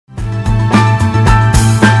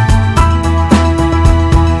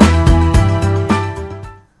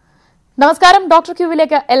നമസ്കാരം, ഡോക്ടർ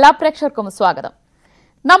ക്യൂവിലേക്ക് എല്ലാ പ്രേക്ഷകർക്കും സ്വാഗതം.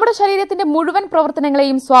 നമ്മുടെ ശരീരത്തിന്റെ മുഴുവൻ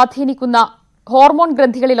പ്രവർത്തനങ്ങളെയും സ്വാധീനിക്കുന്ന ഹോർമോൺ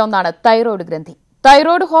ഗ്രന്ഥികളിലൊന്നാണ് തൈറോയ്ഡ് ഗ്രന്ഥി.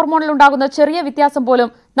 തൈറോയ്ഡ് ഹോർമോണിൽ ഉണ്ടാകുന്ന ചെറിയ വ്യത്യാസം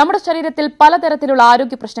പോലും നമ്മുടെ ശരീരത്തിൽ പലതരത്തിലുള്ള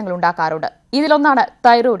ആരോഗ്യ പ്രശ്നങ്ങൾ ഉണ്ടാക്കാറുണ്ട്. ഇതിലൊന്നാണ്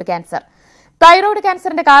തൈറോയ്ഡ് ക്യാൻസർ. തൈറോയ്ഡ്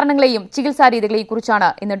ക്യാൻസറിന്റെ കാരണങ്ങളെയും ചികിത്സാ രീതികളെയും കുറിച്ചാണ്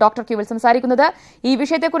ഇന്ന് ഡോക്ടർ ക്യൂവിൽ സംസാരിക്കുന്നത്. ഈ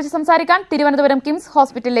വിഷയത്തെക്കുറിച്ച് സംസാരിക്കാൻ തിരുവനന്തപുരം കിംസ്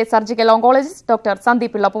ഹോസ്പിറ്റലിലെ surgical oncologist doctor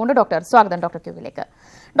Sandeep Pillai. Doctor സ്വാഗതം ഡോക്ടർ ക്യൂവിലേക്ക്.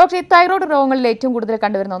 ഡോക്ടർ, ഈ തൈറോയ്ഡ് രോഗങ്ങളിൽ ഏറ്റവും കൂടുതൽ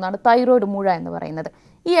കണ്ടുവരുന്ന ഒന്നാണ് തൈറോയ്ഡ് മുഴ എന്ന് പറയുന്നത്.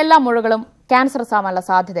 ഈ എല്ലാ മുഴകളും ക്യാൻസറസ് ആവാനുള്ള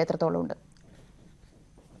സാധ്യത എത്രത്തോളം ഉണ്ട്?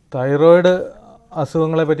 തൈറോയ്ഡ്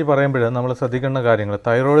അസുഖങ്ങളെ പറ്റി പറയുമ്പോൾ നമ്മൾ ശ്രദ്ധിക്കേണ്ട കാര്യങ്ങൾ,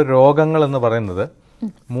 തൈറോയ്ഡ് രോഗങ്ങൾ എന്ന് പറയുന്നത്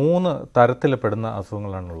 3 തരത്തിൽപ്പെടുന്ന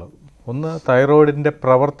അസുഖങ്ങളാണുള്ളത്. ഒന്ന്, തൈറോയിഡിൻ്റെ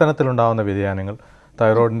പ്രവർത്തനത്തിലുണ്ടാകുന്ന വ്യതിയാനങ്ങൾ,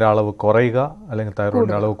 തൈറോയിഡിൻ്റെ അളവ് കുറയുക അല്ലെങ്കിൽ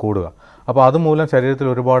തൈറോയിഡിൻ്റെ അളവ് കൂടുക. അപ്പോൾ അതുമൂലം ശരീരത്തിൽ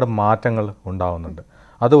ഒരുപാട് മാറ്റങ്ങൾ ഉണ്ടാകുന്നുണ്ട്.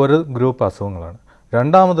 അത് ഒരു ഗ്രൂപ്പ് അസുഖങ്ങളാണ്.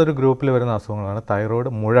 രണ്ടാമതൊരു ഗ്രൂപ്പിൽ വരുന്ന അസുഖങ്ങളാണ്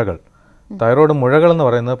തൈറോയ്ഡ് മുഴകൾ. തൈറോയ്ഡ് മുഴകൾ എന്ന്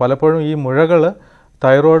പറയുന്നത് പലപ്പോഴും ഈ മുഴകൾ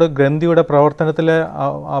തൈറോയ്ഡ് ഗ്രന്ഥിയുടെ പ്രവർത്തനത്തിലെ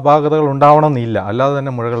അപാകതകൾ ഉണ്ടാവണമെന്നില്ല, അല്ലാതെ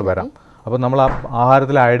തന്നെ മുഴകൾ വരാം. അപ്പോൾ നമ്മൾ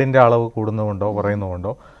ആഹാരത്തിലെ അയഡിൻ്റെ അളവ് കൂടുന്നതുകൊണ്ടോ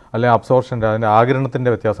കുറയുന്നതുകൊണ്ടോ അല്ലെങ്കിൽ അബ്സോർപ്ഷൻ്റെ അതിൻ്റെ ആഗിരണത്തിൻ്റെ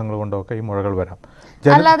വ്യത്യാസങ്ങൾ കൊണ്ടോ ഒക്കെ ഈ മുഴകൾ വരാം.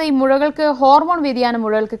 അല്ലാതെ ഈ മുഴകൾക്ക് ഹോർമോൺ വ്യതിയാനം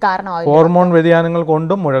മുഴകൾക്ക് കാരണമാകും. ഹോർമോൺ വ്യതിയാനങ്ങൾ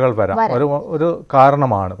കൊണ്ടും മുഴകൾ വരാം, ഒരു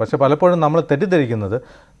കാരണമാണ്. പക്ഷെ പലപ്പോഴും നമ്മൾ തെറ്റിദ്ധരിക്കുന്നത്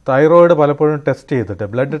തൈറോയ്ഡ് പലപ്പോഴും ടെസ്റ്റ് ചെയ്തിട്ട്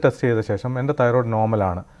ബ്ലഡ് ടെസ്റ്റ് ചെയ്ത ശേഷം എൻ്റെ തൈറോയ്ഡ്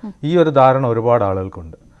നോർമലാണ്, ഈ ഒരു ധാരണ ഒരുപാട്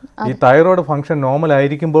ആളുകൾക്കുണ്ട്. ഈ തൈറോയ്ഡ് ഫംഗ്ഷൻ നോർമൽ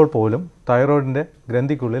ആയിരിക്കുമ്പോൾ പോലും തൈറോയ്ഡിൻ്റെ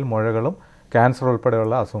ഗ്രന്ഥിക്കുള്ളിൽ മുഴകളും ക്യാൻസർ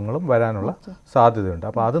ഉൾപ്പെടെയുള്ള അസുഖങ്ങളും വരാനുള്ള സാധ്യതയുണ്ട്.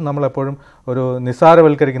 അപ്പോൾ അത് നമ്മളെപ്പോഴും ഒരു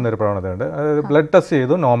നിസ്സാരവൽക്കരിക്കുന്ന ഒരു പ്രവണതയുണ്ട്. ബ്ലഡ് ടെസ്റ്റ്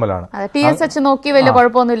ചെയ്തു നോർമലാണ്,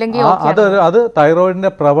 അത്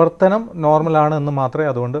തൈറോയിഡിന്റെ പ്രവർത്തനം നോർമലാണ് എന്ന് മാത്രമേ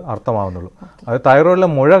അതുകൊണ്ട് അർത്ഥമാവുന്നുള്ളൂ. അത്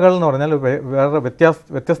തൈറോയിഡിലെ മുഴകൾ എന്ന് പറഞ്ഞാൽ വേറെ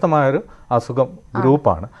വ്യത്യസ്തമായൊരു അസുഖം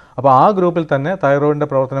ഗ്രൂപ്പാണ്. അപ്പോൾ ആ ഗ്രൂപ്പിൽ തന്നെ തൈറോയിഡിന്റെ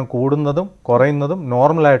പ്രവർത്തനം കൂടുന്നതും കുറയുന്നതും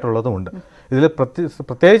നോർമലായിട്ടുള്ളതും ഉണ്ട്. ഇതിൽ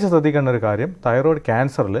പ്രത്യേകിച്ച് ശ്രദ്ധിക്കേണ്ട ഒരു കാര്യം, തൈറോയിഡ്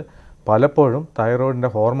ക്യാൻസറിൽ പലപ്പോഴും തൈറോയിഡിൻ്റെ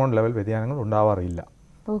ഹോർമോൺ ലെവൽ വ്യതിയാനങ്ങൾ ഉണ്ടാവാറില്ല.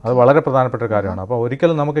 അത് വളരെ പ്രധാനപ്പെട്ട ഒരു കാര്യമാണ്. അപ്പോൾ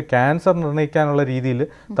ഒരിക്കലും നമുക്ക് ക്യാൻസർ നിർണ്ണയിക്കാനുള്ള രീതിയിൽ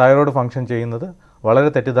തൈറോയ്ഡ് ഫംഗ്ഷൻ ചെയ്യുന്നത് വളരെ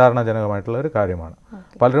തെറ്റിദ്ധാരണജനകമായിട്ടുള്ള ഒരു കാര്യമാണ്.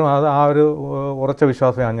 പലരും അത് ആ ഒരു ഉറച്ച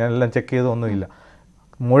വിശ്വാസമാണ്, ഞാനെല്ലാം ചെക്ക് ചെയ്തൊന്നുമില്ല.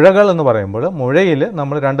 മുഴകൾ എന്ന് പറയുമ്പോൾ മുഴയിൽ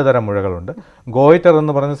നമ്മൾ 2 തരം മുഴകളുണ്ട്. ഗോയിറ്റർ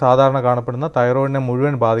എന്ന് പറഞ്ഞ് സാധാരണ കാണപ്പെടുന്ന തൈറോയിഡിനെ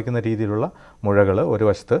മുഴുവൻ ബാധിക്കുന്ന രീതിയിലുള്ള മുഴകൾ ഒരു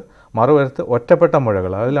വശത്ത്, മറുവശത്ത് ഒറ്റപ്പെട്ട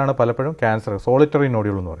മുഴകൾ, അതിലാണ് പലപ്പോഴും ക്യാൻസർ, സോളിറ്ററി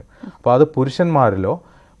നോഡ്യൂൾ എന്ന് പറയും. അപ്പോൾ അത് പുരുഷന്മാരിലോ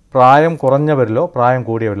പ്രായം കുറഞ്ഞവരിലോ പ്രായം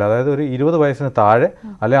കൂടിയവരിലോ, അതായത് ഒരു 20 വയസ്സിന് താഴെ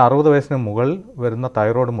അല്ലെങ്കിൽ 60 വയസ്സിന് മുകളിൽ വരുന്ന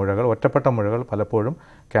തൈറോയ്ഡ് മുഴകൾ, ഒറ്റപ്പെട്ട മുഴകൾ പലപ്പോഴും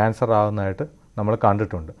ക്യാൻസർ ആകുന്നതായിട്ട് നമ്മൾ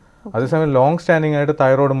കണ്ടിട്ടുണ്ട്. അതേസമയം ലോങ് സ്റ്റാൻഡിംഗ് ആയിട്ട്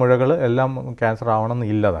തൈറോയ്ഡ് മുഴകൾ എല്ലാം ക്യാൻസർ ആവണമെന്ന്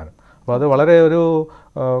ഇല്ലതാണ്. അപ്പോൾ അത് വളരെ ഒരു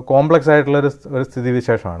കോംപ്ലക്സ് ആയിട്ടുള്ളൊരു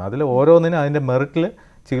സ്ഥിതിവിശേഷമാണ്. അതിൽ ഓരോന്നിനും അതിൻ്റെ മെറിറ്റിൽ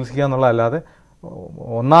ചികിത്സിക്കുക എന്നുള്ളതല്ലാതെ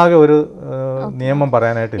ഒന്നാകെ ഒരു നിയമം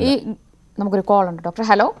പറയാനായിട്ടില്ല. നമുക്കൊരു കോൾ ഉണ്ട് ഡോക്ടർ.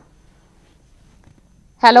 ഹലോ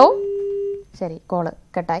ഹലോ ശരി, കോള്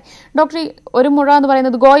കട്ടായി. ഡോക്ടർ, ഈ ഒരു മുഴ എന്ന്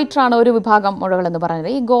പറയുന്നത് ഗോയിറ്റർ ആണ് ഒരു വിഭാഗം മുഴകൾ എന്ന്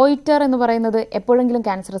പറയുന്നത്. ഈ ഗോയിറ്റർ എന്ന് പറയുന്നത് എപ്പോഴെങ്കിലും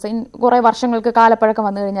ക്യാൻസറസ്, കുറെ വർഷങ്ങൾക്ക് കാലപ്പഴക്കം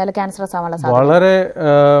വന്നു കഴിഞ്ഞാൽ ക്യാൻസറസ് ആവാനുള്ള സാധ്യത വളരെ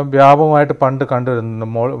വ്യാപകമായിട്ട് പണ്ട് കണ്ടുവരുന്നു.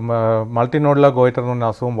 മൾട്ടിനോഡുലർ ഗോയിറ്റർ എന്ന് പറഞ്ഞ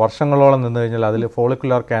അസുഖം വർഷങ്ങളോളം നിന്ന് കഴിഞ്ഞാൽ അതിൽ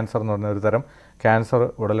ഫോളിക്കുലർ ക്യാൻസർ എന്ന് പറഞ്ഞ ഒരു തരം ക്യാൻസർ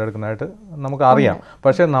ഉടലെടുക്കുന്നതായിട്ട് നമുക്ക് അറിയാം.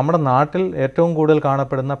 പക്ഷേ നമ്മുടെ നാട്ടിൽ ഏറ്റവും കൂടുതൽ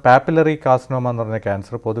കാണപ്പെടുന്ന പാപ്പിലറി കാർസിനോമ എന്ന് പറഞ്ഞ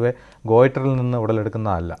ക്യാൻസർ പൊതുവെ ഗോയിറ്ററിൽ നിന്ന്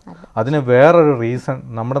ഉടലെടുക്കുന്നതല്ല. അതിന് വേറൊരു റീസൺ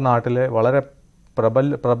നമ്മുടെ നാട്ടിലെ വളരെ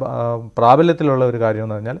പ്രാബല്യത്തിലുള്ള ഒരു കാര്യം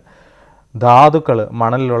എന്ന് പറഞ്ഞാൽ ധാതുക്കൾ,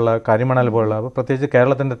 മണലിലുള്ള കരിമണൽ പോലുള്ള, പ്രത്യേകിച്ച്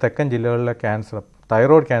കേരളത്തിൻ്റെ തെക്കൻ ജില്ലകളിലെ ക്യാൻസർ,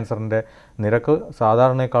 തൈറോയ്ഡ് ക്യാൻസറിൻ്റെ നിരക്ക്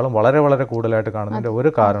സാധാരണയെക്കാളും വളരെ വളരെ കൂടുതലായിട്ട് കാണുന്നതിൻ്റെ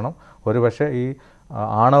ഒരു കാരണം ഒരുപക്ഷെ ഈ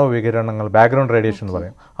ആണവ വികിരണങ്ങൾ, ബാക്ക്ഗ്രൗണ്ട് റേഡിയേഷൻ എന്ന്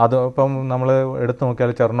പറയും. അത് ഇപ്പം നമ്മൾ എടുത്തു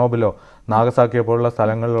നോക്കിയാൽ ചെർണോബിലോ നാഗസാക്കിയോ പോലുള്ള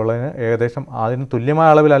സ്ഥലങ്ങളിലുള്ളതിന് ഏകദേശം അതിന്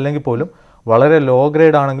തുല്യമായ അളവിൽ അല്ലെങ്കിൽ പോലും വളരെ ലോ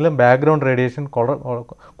ഗ്രേഡ് ആണെങ്കിലും ബാക്ക്ഗ്രൗണ്ട് റേഡിയേഷൻ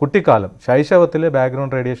കുട്ടിക്കാലം ശൈശവത്തിൽ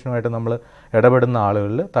ബാക്ക്ഗ്രൗണ്ട് റേഡിയേഷനുമായിട്ട് നമ്മൾ ഇടപെടുന്ന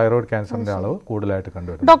ആളുകളിൽ തൈറോയ്ഡ് ക്യാൻസറിൻ്റെ അളവ് കൂടുതലായിട്ട്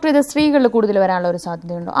കണ്ടുവരും. ഡോക്ടർ, ഇത് സ്ത്രീകളിൽ കൂടുതൽ വരാനുള്ള ഒരു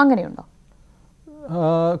സാധ്യതയുണ്ടോ? അങ്ങനെയുണ്ടോ?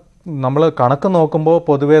 നമ്മൾ കണക്ക് നോക്കുമ്പോൾ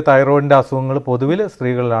പൊതുവെ തൈറോയിഡിൻ്റെ അസുഖങ്ങൾ പൊതുവിൽ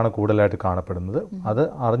സ്ത്രീകളിലാണ് കൂടുതലായിട്ട് കാണപ്പെടുന്നത്. അത്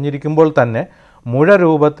അറിഞ്ഞിരിക്കുമ്പോൾ തന്നെ മുഴ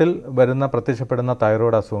രൂപത്തിൽ വരുന്ന പ്രത്യക്ഷപ്പെടുന്ന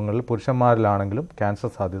തൈറോയ്ഡ് അസുഖങ്ങളിൽ പുരുഷന്മാരിലാണെങ്കിലും ക്യാൻസർ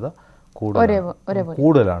സാധ്യത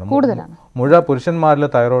കൂടുതലാണ്. മുഴ പുരുഷന്മാരിലെ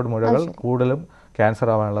തൈറോയ്ഡ് മുഴകൾ കൂടുതലും ക്യാൻസർ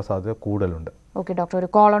ആവാനുള്ള സാധ്യത കൂടുതലുണ്ട്. ഓക്കെ ഡോക്ടർ, ഒരു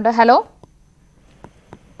കോൾ ഉണ്ട്. ഹലോ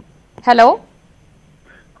ഹലോ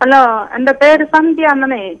ഹലോ, എന്റെ പേര് സന്ധ്യ.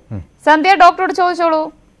 സന്ധ്യ, ഡോക്ടറോട് ചോദിച്ചോളൂ.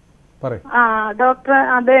 ഡോക്ടർ,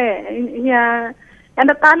 അതെ,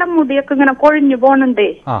 എന്റെ തലമുടിയൊക്കെ ഇങ്ങനെ കൊഴിഞ്ഞു പോണുണ്ടേ.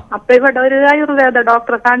 അപ്പൊ ഇവിടെ ഒരു ആയുർവേദ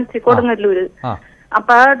ഡോക്ടറെ കാണിച്ച് കൊടുങ്ങല്ലൂര്.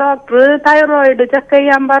 അപ്പൊ ഡോക്ടർ തൈറോയിഡ് ചെക്ക്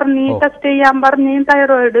ചെയ്യാൻ പറഞ്ഞ്, ടെസ്റ്റ് ചെയ്യാൻ പറഞ്ഞ്,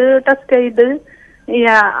 തൈറോയിഡ് ടെസ്റ്റ് ചെയ്ത്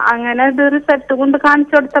അങ്ങനെ ഇത് റിസൾട്ട് കൊണ്ട്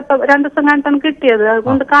കാണിച്ചു കൊടുത്തപ്പോ 2 ദിവസം കഴിഞ്ഞിട്ടാണ് കിട്ടിയത്.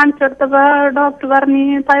 അതുകൊണ്ട് കാണിച്ചു കൊടുത്തപ്പോ ഡോക്ടർ പറഞ്ഞ്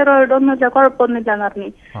തൈറോയിഡ് ഒന്നുമില്ല, കുഴപ്പമൊന്നുമില്ലെന്ന് പറഞ്ഞു.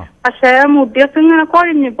 പക്ഷെ മുടിയൊക്കെ ഇങ്ങനെ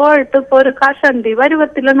കൊഴിഞ്ഞു പോയിട്ട് ഇപ്പൊ ഒരു കഷണ്ടി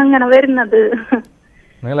പരുവത്തിലാണ് ഇങ്ങനെ വരുന്നത്.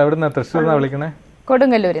 നിങ്ങൾ എവിടുന്നാ? തൃശ്ശൂർന്നാ വിളിക്കണേ?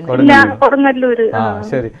 കൊടുങ്ങല്ലൂര്.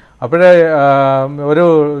 ശരി. അപ്പോഴേ ഒരു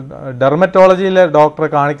ഡെർമറ്റോളജിയിലെ ഡോക്ടറെ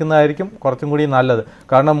കാണിക്കുന്നതായിരിക്കും കുറച്ചും കൂടി നല്ലത്.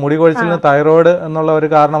 കാരണം മുടി കൊഴിച്ചിലിന് തൈറോയിഡ് എന്നുള്ള ഒരു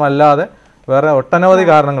കാരണമല്ലാതെ വേറെ ഒട്ടനവധി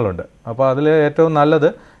കാരണങ്ങളുണ്ട്. അപ്പോൾ അതിൽ ഏറ്റവും നല്ലത്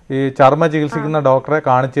ഈ ചർമ്മ ചികിത്സിക്കുന്ന ഡോക്ടറെ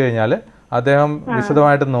കാണിച്ചു കഴിഞ്ഞാൽ അദ്ദേഹം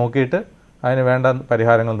വിശദമായിട്ട് നോക്കിയിട്ട് അതിന് വേണ്ട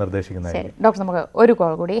പരിഹാരങ്ങൾ നിർദ്ദേശിക്കുന്നതായിരിക്കും. ഡോക്ടർ, നമുക്ക് ഒരു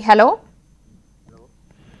കോൾ കൂടി. ഹലോ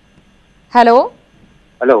ഹലോ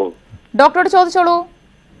ഹലോ, ഡോക്ടറോട് ചോദിച്ചോളൂ.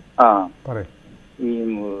 ഈ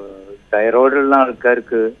തൈറോയിഡുള്ള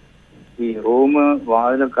ആൾക്കാർക്ക് ഈ റൂം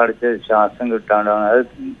വാതിലൊക്കെ അടച്ച് ശ്വാസം കിട്ടാണ്ടാണ്, അത്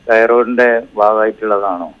തൈറോയിഡിന്റെ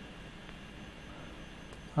ഭാഗമായിട്ടുള്ളതാണോ?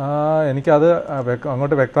 എനിക്കത്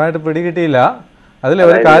അങ്ങോട്ട് വ്യക്തമായിട്ട് പിടികിട്ടിയില്ല. അതിൽ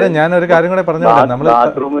ഒരു കാര്യം ഞാനൊരു കാര്യം കൂടെ പറഞ്ഞു.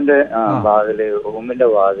 ബാത്റൂമിന്റെ റൂമിന്റെ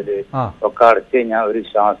വാതില് ഒക്കെ അടച്ചു കഴിഞ്ഞാൽ ഒരു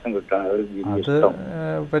ശ്വാസം കിട്ടാൻ അത്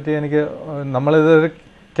പറ്റി എനിക്ക് നമ്മളിതൊരു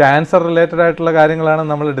ക്യാൻസർ റിലേറ്റഡ് ആയിട്ടുള്ള കാര്യങ്ങളാണ്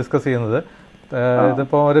നമ്മൾ ഡിസ്കസ് ചെയ്യുന്നത്.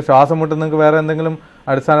 ഇതിപ്പോൾ ഒരു ശ്വാസം മുട്ട് നിങ്ങൾക്ക് വേറെ എന്തെങ്കിലും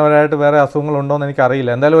അടിസ്ഥാനപരമായിട്ട് വേറെ അസുഖങ്ങളുണ്ടോ എന്ന്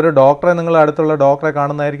എനിക്കറിയില്ല. എന്തായാലും ഒരു ഡോക്ടറെ, നിങ്ങൾ അടുത്തുള്ള ഡോക്ടറെ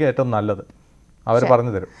കാണുന്നതായിരിക്കും ഏറ്റവും നല്ലത്. അവർ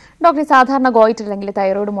പറഞ്ഞു തരും. ഡോക്ടർ, സാധാരണ ഗോയിറ്റർ അല്ലെങ്കിൽ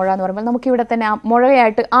തൈറോയിഡ് മുഴ എന്ന് പറയുമ്പോൾ നമുക്ക് ഇവിടെ തന്നെ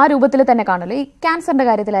മുഴയായിട്ട് ആ രൂപത്തിൽ തന്നെ കാണുമല്ലോ. ഈ ക്യാൻസറിന്റെ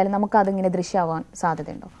കാര്യത്തിലായാലും നമുക്ക് അതിങ്ങനെ ദൃശ്യമാവാൻ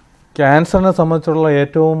സാധ്യതയുണ്ടോ? ക്യാൻസറിനെ സംബന്ധിച്ചുള്ള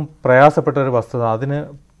ഏറ്റവും പ്രയാസപ്പെട്ട ഒരു വസ്തുത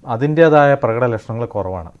അതിൻ്റെതായ പ്രകട ലക്ഷണങ്ങൾ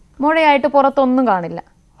കുറവാണ്. മുഴയായിട്ട് പുറത്തൊന്നും കാണില്ല.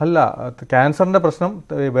 അല്ല, ക്യാൻസറിന്റെ പ്രശ്നം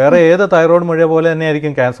വേറെ ഏത് തൈറോയിഡ് മുഴ പോലെ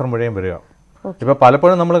തന്നെയായിരിക്കും ക്യാൻസർ മുഴയും വരിക. ഇപ്പൊ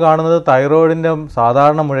പലപ്പോഴും നമ്മൾ കാണുന്നത് തൈറോയിഡിന്റെ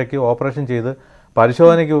സാധാരണ മുഴയ്ക്ക് ഓപ്പറേഷൻ ചെയ്ത്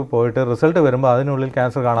പരിശോധനയ്ക്ക് പോയിട്ട് റിസൾട്ട് വരുമ്പോൾ അതിനുള്ളിൽ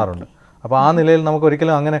ക്യാൻസർ കാണാറുണ്ട്. അപ്പോൾ ആ നിലയിൽ നമുക്ക്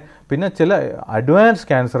ഒരിക്കലും അങ്ങനെ, പിന്നെ ചില അഡ്വാൻസ്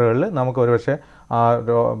ക്യാൻസറുകളിൽ നമുക്ക് ഒരുപക്ഷെ ആ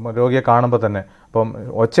രോഗിയെ കാണുമ്പോൾ തന്നെ ഇപ്പം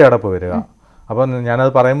ഒച്ചയടപ്പ് വരിക. അപ്പം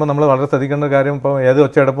ഞാനത് പറയുമ്പോൾ നമ്മൾ വളരെ ശ്രദ്ധിക്കേണ്ട കാര്യം, ഇപ്പോൾ ഏത്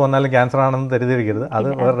ഒച്ചയടപ്പ് വന്നാലും ക്യാൻസർ ആണെന്ന് തെറ്റിദ്ധരിക്കരുത്. അത്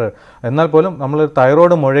വേറെ. എന്നാൽ പോലും നമ്മൾ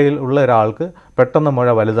തൈറോയിഡ് മുഴയിൽ ഉള്ള ഒരാൾക്ക് പെട്ടെന്ന് മുഴ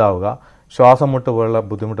വലുതാവുക, ശ്വാസം മുട്ട് പോലുള്ള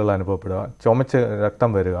ബുദ്ധിമുട്ടുകൾ അനുഭവപ്പെടുക, ചുമച്ച്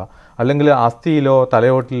രക്തം വരിക, അല്ലെങ്കിൽ അസ്ഥിയിലോ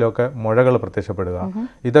തലയോട്ടിലോ ഒക്കെ മുഴകൾ പ്രത്യക്ഷപ്പെടുക,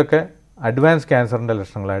 ഇതൊക്കെ അഡ്വാൻസ് ക്യാൻസറിൻ്റെ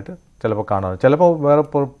ലക്ഷണങ്ങളായിട്ട് ചിലപ്പോൾ കാണാറ്. ചിലപ്പോൾ വേറെ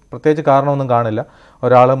പ്രത്യേകിച്ച് കാരണമൊന്നും കാണില്ല.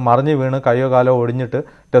 ഒരാൾ മറിഞ്ഞ് വീണ് കയ്യോ കാലോ ഒടിഞ്ഞിട്ട്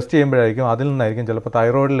ടെസ്റ്റ് ചെയ്യുമ്പോഴായിരിക്കും അതിൽ നിന്നായിരിക്കും ചിലപ്പോൾ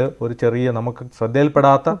തൈറോയിഡിൽ ഒരു ചെറിയ നമുക്ക്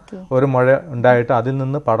ശ്രദ്ധയിൽപ്പെടാത്ത ഒരു മുഴ ഉണ്ടായിട്ട് അതിൽ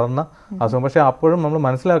നിന്ന് പടർന്ന അസുഖം. പക്ഷേ അപ്പോഴും നമ്മൾ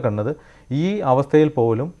മനസ്സിലാക്കേണ്ടത് ഈ അവസ്ഥയിൽ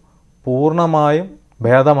പോലും പൂർണ്ണമായും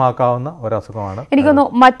ഭേദമാക്കാവുന്ന ഒരസുഖമാണ്. എനിക്കൊന്നു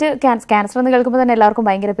മറ്റ് ക്യാൻസർ എന്ന് കേൾക്കുമ്പോൾ തന്നെ എല്ലാവർക്കും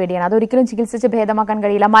ഭയങ്കര പേടിയാണ്. അതൊരിക്കലും ചികിത്സിച്ച് ഭേദമാക്കാൻ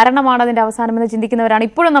കഴിയില്ല, മരണമാണ് അതിന്റെ അവസാനം എന്ന് ചിന്തിക്കുന്നവരാണ്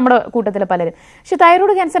ഇപ്പോഴും നമ്മുടെ കൂട്ടത്തിൽ പലരും. പക്ഷെ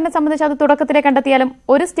തൈറോയ്ഡ് ക്യാൻസറിനെ സംബന്ധിച്ച് അത് തുടക്കത്തിലെ കണ്ടെത്തിയാലും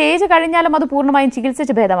ഒരു സ്റ്റേജ് കഴിഞ്ഞാലും അത് പൂർണ്ണമായും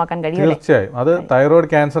ചികിത്സിച്ച് ഭേദമാക്കാൻ കഴിയും. തീർച്ചയായും അത്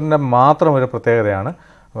തൈറോയ്ഡ് ക്യാൻസറിന്റെ മാത്രം ഒരു പ്രത്യേകതയാണ്.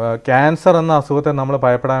 ക്യാൻസർ എന്ന അസുഖത്തെ നമ്മൾ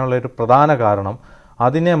ഭയപ്പെടാനുള്ള ഒരു പ്രധാന കാരണം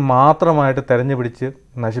അതിനെ മാത്രമായിട്ട് തെരഞ്ഞു പിടിച്ച്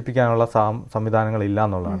നശിപ്പിക്കാനുള്ള സംവിധാനങ്ങൾ ഇല്ല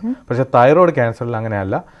എന്നുള്ളതാണ്. പക്ഷെ തൈറോയ്ഡ് ക്യാൻസറിൽ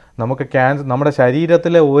അങ്ങനെയല്ല. നമുക്ക് നമ്മുടെ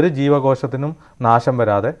ശരീരത്തിലെ ഒരു ജീവകോശത്തിനും നാശം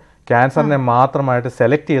വരാതെ ക്യാൻസറിനെ മാത്രമായിട്ട്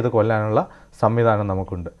സെലക്ട് ചെയ്ത് കൊല്ലാനുള്ള സംവിധാനം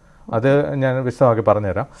നമുക്കുണ്ട്. അത് ഞാൻ വിശദമാക്കി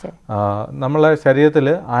പറഞ്ഞുതരാം. നമ്മളെ ശരീരത്തിൽ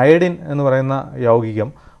അയഡിൻ എന്ന് പറയുന്ന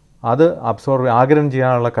യൗഗികം അത് ആഗിരണം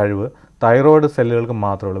ചെയ്യാനുള്ള കഴിവ് തൈറോയ്ഡ് സെല്ലുകൾക്ക്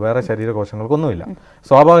മാത്രമേ ഉള്ളൂ, വേറെ ശരീരകോശങ്ങൾക്കൊന്നുമില്ല.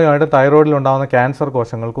 സ്വാഭാവികമായിട്ട് തൈറോയ്ഡിൽ ഉണ്ടാകുന്ന ക്യാൻസർ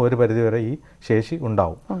കോശങ്ങൾക്ക് ഒരു പരിധിവരെ ഈ ശേഷി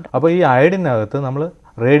ഉണ്ടാവും. അപ്പോൾ ഈ അയഡിനകത്ത് നമ്മൾ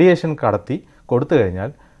റേഡിയേഷൻ കടത്തി കൊടുത്തു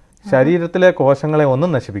കഴിഞ്ഞാൽ ശരീരത്തിലെ കോശങ്ങളെ ഒന്നും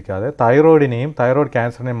നശിപ്പിക്കാതെ തൈറോയിഡിനെയും തൈറോയ്ഡ്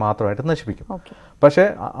ക്യാൻസറിനെയും മാത്രമായിട്ട് നശിപ്പിക്കും. പക്ഷേ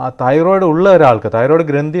തൈറോയ്ഡ് ഉള്ള ഒരാൾക്ക്, തൈറോയ്ഡ്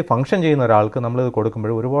ഗ്രന്ഥി ഫംഗ്ഷൻ ചെയ്യുന്ന ഒരാൾക്ക് നമ്മളിത്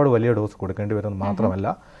കൊടുക്കുമ്പോൾ ഒരുപാട് വലിയ ഡോസ് കൊടുക്കേണ്ടി വരുന്നത് മാത്രമല്ല,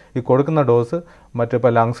 ഈ കൊടുക്കുന്ന ഡോസ്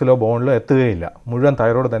മറ്റിപ്പോൾ ലങ്സിലോ ബോണിലോ എത്തുകയില്ല. മുഴുവൻ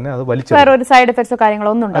തൈറോയ്ഡ് തന്നെ അത്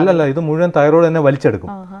വലിച്ചെടുക്കും. അല്ലല്ല, ഇത് മുഴുവൻ തൈറോയ്ഡ് തന്നെ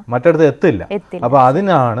വലിച്ചെടുക്കും, മറ്റിടത്ത് എത്തില്ല. അപ്പോൾ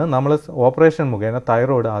അതിനാണ് നമ്മൾ ഓപ്പറേഷൻ മുഖേന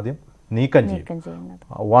തൈറോയ്ഡ് ആദ്യം നീക്കം ചെയ്യും.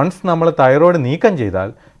 വൺസ് നമ്മൾ തൈറോയ്ഡ് നീക്കം ചെയ്താൽ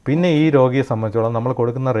പിന്നെ ഈ രോഗിയെ സംബന്ധിച്ചോളം നമ്മൾ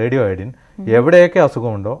കൊടുക്കുന്ന റേഡിയോ അയഡിൻ എവിടെയൊക്കെ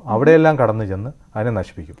അസുഖമുണ്ടോ അവിടെയെല്ലാം കടന്നു ചെന്ന് അതിനെ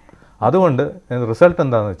നശിപ്പിക്കും. അതുകൊണ്ട് റിസൾട്ട്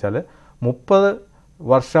എന്താണെന്ന് വെച്ചാൽ 30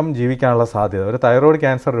 വർഷം ജീവിക്കാനുള്ള സാധ്യത, ഒരു തൈറോയ്ഡ്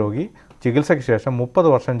ക്യാൻസർ രോഗി ചികിത്സയ്ക്ക് ശേഷം 30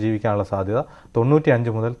 വർഷം ജീവിക്കാനുള്ള സാധ്യത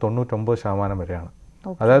 95 മുതൽ 99% വരെയാണ്.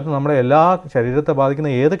 അതായത് നമ്മുടെ എല്ലാ ശരീരത്തെ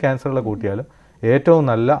ബാധിക്കുന്ന ഏത് ക്യാൻസറുകളെ കൂട്ടിയാലും ഏറ്റവും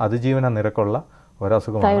നല്ല അതിജീവന നിരക്കുള്ള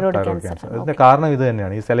ഒരസുഖമാണ് തൈറോയ്ഡ് ക്യാൻസർ. ഇതിന്റെ കാരണം ഇത്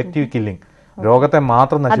തന്നെയാണ്, ഈ സെലക്റ്റീവ് കില്ലിംഗ്. രോഗത്തെ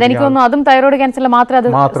മാത്രം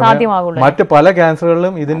മറ്റ് പല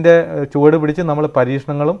ക്യാൻസറുകളിലും ഇതിന്റെ ചുവട് പിടിച്ച് നമ്മൾ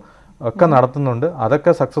പരീക്ഷണങ്ങളും ഒക്കെ നടത്തുന്നുണ്ട്.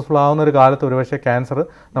 അതൊക്കെ സക്സസ്ഫുൾ ആവുന്ന ഒരു കാലത്ത് ഒരുപക്ഷെ ക്യാൻസർ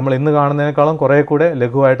നമ്മൾ ഇന്ന് കാണുന്നതിനേക്കാളും കുറെ കൂടെ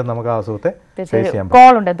ലഘുവായിട്ട് നമുക്ക് ആ അസുഖത്തെ ഫേസ് ചെയ്യാൻ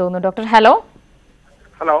പറ്റും. ഡോക്ടർ ഹലോ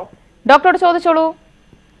ഡോക്ടറോട് ചോദിച്ചോളൂ.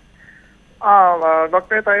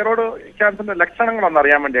 ഡോക്ടറെ, തൈറോയ്ഡ് ക്യാൻസറിന്റെ ലക്ഷണങ്ങളൊന്നും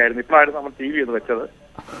അറിയാൻ വേണ്ടിയായിരുന്നു ഇപ്പോഴായിരുന്നു നമ്മൾ TV ചെയ്ത് വെച്ചത്.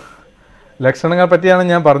 ലക്ഷണങ്ങളെ പറ്റിയാണ്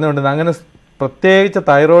ഞാൻ പറഞ്ഞുകൊണ്ടിരുന്നത്. അങ്ങനെ പ്രത്യേകിച്ച്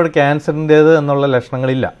തൈറോയ്ഡ് ക്യാൻസറിൻ്റേത് എന്നുള്ള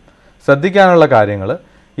ലക്ഷണങ്ങളില്ല. ശ്രദ്ധിക്കാനുള്ള കാര്യങ്ങൾ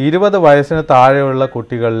 20 വയസ്സിന് താഴെയുള്ള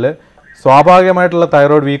കുട്ടികളിൽ സ്വാഭാവികമായിട്ടുള്ള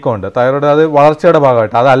തൈറോയ്ഡ് വീക്കമുണ്ട്. തൈറോയ്ഡ് അത് വളർച്ചയുടെ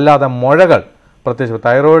ഭാഗമായിട്ട്, അതല്ലാതെ മുഴകൾ, പ്രത്യേകിച്ച്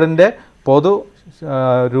തൈറോയിഡിൻ്റെ പൊതു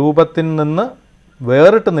രൂപത്തിൽ നിന്ന്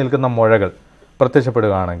വേറിട്ട് നിൽക്കുന്ന മുഴകൾ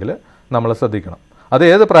പ്രത്യക്ഷപ്പെടുകയാണെങ്കിൽ നമ്മൾ ശ്രദ്ധിക്കണം. അത്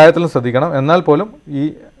ഏത് പ്രായത്തിലും ശ്രദ്ധിക്കണം. എന്നാൽ പോലും ഈ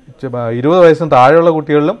 20 വയസ്സിന് താഴെയുള്ള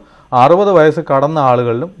കുട്ടികളിലും 60 വയസ്സ് കടന്ന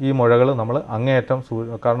ആളുകളിലും ഈ മുഴകൾ നമ്മൾ അങ്ങേയറ്റം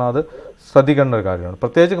കാരണം അത് ശ്രദ്ധിക്കേണ്ട ഒരു കാര്യമാണ്.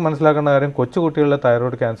 പ്രത്യേകിച്ച് മനസ്സിലാക്കേണ്ട കാര്യം, കൊച്ചുകുട്ടികളിലെ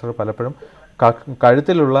തൈറോയ്ഡ് ക്യാൻസർ പലപ്പോഴും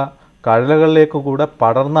കഴുത്തിലുള്ള കഴലകളിലേക്ക് കൂടെ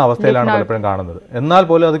പടർന്ന അവസ്ഥയിലാണ് പലപ്പോഴും കാണുന്നത്. എന്നാൽ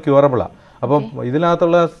പോലും അത് ക്യൂറബിളാണ്. അപ്പം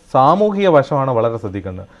ഇതിനകത്തുള്ള സാമൂഹിക വശമാണ് വളരെ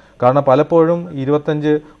ശ്രദ്ധിക്കേണ്ടത്. കാരണം പലപ്പോഴും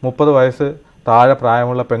 25-30 വയസ്സ് താഴെ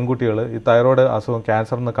പ്രായമുള്ള പെൺകുട്ടികൾ ഈ തൈറോയ്ഡ് അസുഖം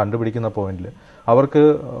ക്യാൻസറിന് കണ്ടുപിടിക്കുന്ന പോയിന്റിൽ അവർക്ക്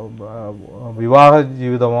വിവാഹ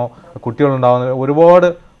ജീവിതമോ കുട്ടികളുണ്ടാകുന്ന ഒരുപാട്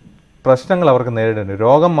പ്രശ്നങ്ങൾ അവർക്ക് നേരിടേണ്ടി.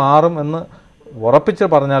 രോഗം മാറും എന്ന് ഉറപ്പിച്ച്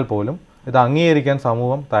പറഞ്ഞാൽ പോലും ഇത് അംഗീകരിക്കാൻ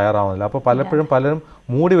സമൂഹം തയ്യാറാവുന്നില്ല. അപ്പോൾ പലപ്പോഴും പലരും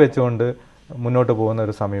മൂടി വെച്ചുകൊണ്ട് മുന്നോട്ട് പോകുന്ന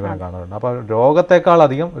ഒരു സമീപനം കാണാറുണ്ട്. അപ്പോൾ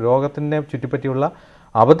രോഗത്തെക്കാളധികം രോഗത്തിനെ ചുറ്റിപ്പറ്റിയുള്ള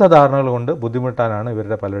അബദ്ധധാരണകൾ കൊണ്ട് ബുദ്ധിമുട്ടാനാണ്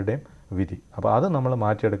ഇവരുടെ പലരുടെയും വിധി. അപ്പോൾ അത് നമ്മൾ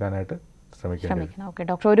മാറ്റിയെടുക്കാനായിട്ട് ശ്രമിക്കണം. ഓക്കെ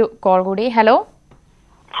ഡോക്ടർ, ഒരു കോൾ കൂടി. ഹലോ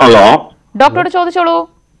ഹലോ, ഡോക്ടറോട് ചോദിച്ചോളൂ.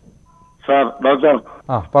 Sir doctor.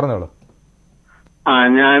 പറഞ്ഞോളൂ.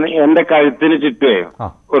 ഞാൻ എന്റെ കഴുത്തിന് ചുറ്റുമേ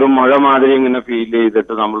ഒരു മുഴ മാതിരി ഇങ്ങനെ ഫീൽ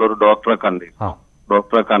ചെയ്തിട്ട് നമ്മളൊരു ഡോക്ടറെ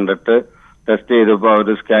കണ്ടിട്ട് ടെസ്റ്റ് ചെയ്തപ്പോ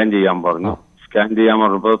അവര് സ്കാൻ ചെയ്യാൻ പറഞ്ഞു. സ്കാൻ ചെയ്യാൻ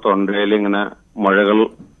പറഞ്ഞപ്പോ തൊണ്ടയിൽ ഇങ്ങനെ മുഴകൾ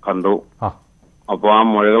കണ്ടു. അപ്പൊ ആ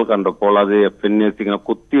മുഴകൾ കണ്ടപ്പോൾ അത് FNAC ഇങ്ങനെ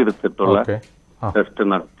കുത്തിയെടുത്തിട്ടുള്ള ടെസ്റ്റ്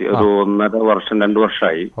നടത്തി. ഒരു 1.5 വർഷം 2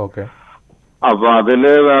 വർഷമായി. അപ്പൊ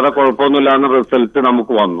അതില് വേറെ കുഴപ്പമൊന്നുമില്ലാന്ന് റിസൾട്ട്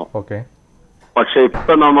നമുക്ക് വന്നു. പക്ഷെ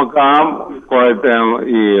ഇപ്പൊ നമുക്ക് ആ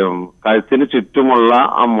ഈ കഴുത്തിന് ചുറ്റുമുള്ള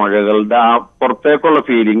ആ മുഴകളുടെ ആ പുറത്തേക്കുള്ള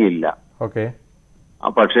ഫീലിംഗ് ഇല്ല.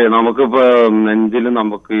 പക്ഷെ നമുക്കിപ്പോ നെഞ്ചില്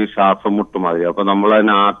നമുക്ക് ഈ ശ്വാസം മുട്ട് മതി. അപ്പൊ നമ്മൾ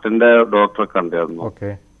അതിന് ഹാർട്ടിന്റെ ഡോക്ടറെ കണ്ടിരുന്നു.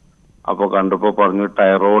 അപ്പൊ കണ്ടപ്പോ പറഞ്ഞു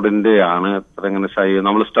തൈറോയിഡിന്റെ ആണ് എത്ര ഇങ്ങനെ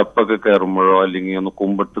നമ്മൾ സ്റ്റെപ്പൊക്കെ കയറുമ്പോഴോ അല്ലെങ്കിൽ ഒന്ന്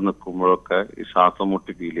കുമ്പിട്ട് നിൽക്കുമ്പോഴോ ഒക്കെ ഈ ശ്വാസം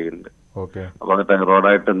മുട്ടി ഫീൽ ചെയ്യുന്നുണ്ട്. അപ്പൊ അത്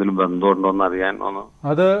തൈറോയിഡായിട്ട് എന്തെങ്കിലും ബന്ധമുണ്ടോ എന്ന് അറിയാൻ ഒന്ന്.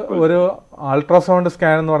 അത് ഒരു അൾട്രാസൗണ്ട്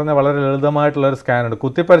സ്കാൻ എന്ന് പറഞ്ഞാൽ വളരെ ലളിതമായിട്ടുള്ള ഒരു സ്കാൻ ഉണ്ട്.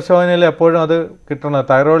 കുത്തിപ്പരിശോധനയിൽ എപ്പോഴും അത് കിട്ടണം.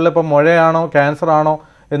 തൈറോയിഡിൽ ഇപ്പം മുഴയാണോ ക്യാൻസർ ആണോ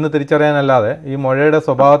എന്ന് തിരിച്ചറിയാനല്ലാതെ ഈ മുഴയുടെ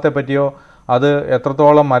സ്വഭാവത്തെ പറ്റിയോ അത്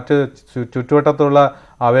എത്രത്തോളം മറ്റ് ചുറ്റുവട്ടത്തുള്ള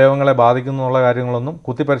അവയവങ്ങളെ ബാധിക്കുന്നു എന്നുള്ള കാര്യങ്ങളൊന്നും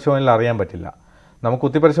കുത്തിപ്പരിശോധനയിൽ അറിയാൻ പറ്റില്ല. നമുക്ക്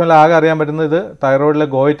കുത്തിപ്പരിശോധനയിൽ ആകെ അറിയാൻ പറ്റുന്നത് ഇത് തൈറോയിഡിലെ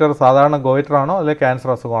ഗോയിറ്റർ സാധാരണ ഗോയിറ്റർ ആണോ അല്ലെങ്കിൽ ക്യാൻസർ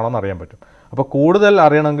അസുഖമാണോ എന്ന് അറിയാൻ പറ്റും. അപ്പോൾ കൂടുതൽ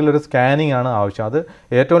അറിയണമെങ്കിൽ ഒരു സ്കാനിങ് ആണ് ആവശ്യം. അത്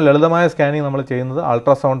ഏറ്റവും ലളിതമായ സ്കാനിങ് നമ്മൾ ചെയ്യുന്നത്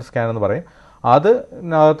അൾട്രാസൗണ്ട് സ്കാൻ എന്ന് പറയും.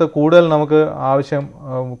 അതിനകത്ത് കൂടുതൽ നമുക്ക് ആവശ്യം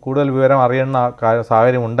കൂടുതൽ വിവരം അറിയുന്ന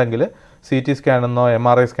സാഹചര്യം ഉണ്ടെങ്കിൽ CT സ്കാനെന്നോ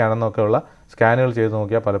MRI സ്കാനെന്നോ ഒക്കെയുള്ള സ്കാനുകൾ ചെയ്ത്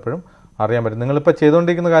നോക്കിയാൽ പലപ്പോഴും അറിയാൻ പറ്റും. നിങ്ങളിപ്പോൾ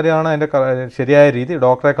ചെയ്തുകൊണ്ടിരിക്കുന്ന കാര്യമാണ് അതിൻ്റെ ശരിയായ രീതി.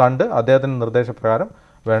 ഡോക്ടറെ കണ്ട് അദ്ദേഹത്തിൻ്റെ നിർദ്ദേശപ്രകാരം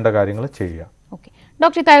വേണ്ട കാര്യങ്ങൾ ചെയ്യുക. ഓക്കെ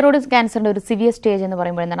ഡോക്ടർ, തൈറോയ്ഡ് ക്യാൻസറിന്റെ ഒരു സിവിയർ സ്റ്റേജ് എന്ന്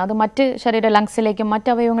പറയുമ്പോൾ എന്താണ് അത് മറ്റ് ശരീര ലങ്സിലേക്കും മറ്റ്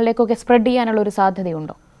അവയവങ്ങളിലേക്കും ഒക്കെ സ്പ്രെഡ് ചെയ്യാനുള്ള ഒരു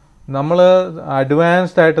സാധ്യതയുണ്ടോ? നമ്മൾ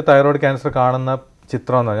അഡ്വാൻസ്ഡ് ആയിട്ട് തൈറോയ്ഡ് ക്യാൻസർ കാണുന്ന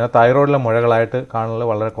ചിത്രം എന്ന് പറഞ്ഞാൽ തൈറോയിഡിലെ മുഴകളായിട്ട് കാണുന്നത്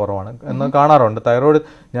വളരെ കുറവാണ് എന്ന് കാണാറുണ്ട്. തൈറോയ്ഡ്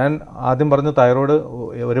ഞാൻ ആദ്യം പറഞ്ഞു തൈറോയ്ഡ്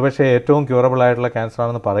ഒരുപക്ഷെ ഏറ്റവും ക്യൂറബിൾ ആയിട്ടുള്ള ക്യാൻസർ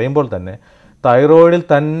ആണെന്ന് പറയുമ്പോൾ തന്നെ തൈറോയിഡിൽ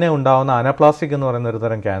തന്നെ ഉണ്ടാകുന്ന അനപ്ലാസ്റ്റിക് എന്ന് പറയുന്ന ഒരു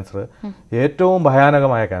തരം ക്യാൻസർ ഏറ്റവും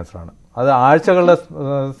ഭയാനകമായ ക്യാൻസറാണ്. അത് ആഴ്ചകളുടെ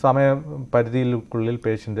സമയ പരിധിയിലുള്ളിൽ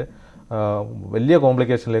പേഷ്യന്റ് വലിയ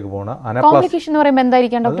കോംപ്ലിക്കേഷനിലേക്ക് പോകുന്ന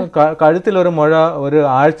അനപ്ലാസ്റ്റിക് കഴുത്തിൽ ഒരു മുഴ ഒരു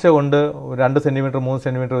ആഴ്ച കൊണ്ട് 2 സെന്റിമീറ്റർ 3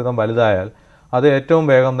 സെന്റിമീറ്റർ വീതം വലുതായാൽ അത് ഏറ്റവും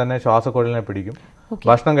വേഗം തന്നെ ശ്വാസക്കുഴലിനെ പിടിക്കും.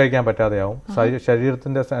 ഭക്ഷണം കഴിക്കാൻ പറ്റാതെയാവും.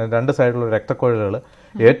 ശരീരത്തിന്റെ 2 സൈഡിലുള്ള രക്തക്കുഴലുകൾ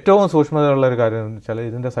ഏറ്റവും സൂക്ഷ്മതയുള്ള ഒരു കാര്യം എന്ന് വെച്ചാൽ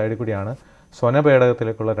ഇതിന്റെ സൈഡിൽ കൂടിയാണ്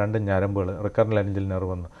സ്വനപേടകത്തിലേക്കുള്ള 2 ഞരമ്പുകൾ റിക്കറന്റ് ലാരിഞ്ചൽ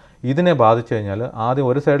നെർവ് എന്ന്. ഇതിനെ ബാധിച്ചു കഴിഞ്ഞാൽ ആദ്യം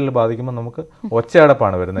ഒരു സൈഡിൽ ബാധിക്കുമ്പോൾ നമുക്ക്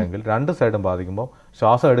ഒച്ചയടപ്പാണ് വരുന്നതെങ്കിൽ 2 സൈഡും ബാധിക്കുമ്പോൾ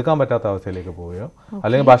ശ്വാസം എടുക്കാൻ പറ്റാത്ത അവസ്ഥയിലേക്ക് പോവുകയോ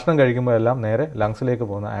അല്ലെങ്കിൽ ഭക്ഷണം കഴിക്കുമ്പോൾ എല്ലാം നേരെ ലങ്സിലേക്ക്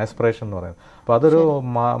പോകുന്ന ആസ്പിറേഷൻ എന്ന് പറയുന്നത്. അപ്പോൾ അതൊരു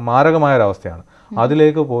മാരകമായൊരവസ്ഥയാണ്.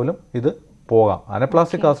 അതിലേക്ക് പോലും ഇത് പോകാം.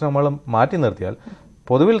 അനപ്ലാസ്റ്റിക് കാസ്റ്റ് നമ്മൾ മാറ്റി നിർത്തിയാൽ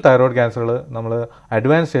പൊതുവിൽ തൈറോയ്ഡ് ക്യാൻസറുകൾ നമ്മൾ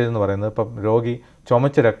അഡ്വാൻസ് സ്റ്റേജ് എന്ന് പറയുന്നത് ഇപ്പം രോഗി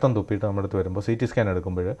ചുമച്ച് രക്തം തുപ്പിയിട്ട് നമ്മുടെ അടുത്ത് വരുമ്പോൾ CT സ്കാൻ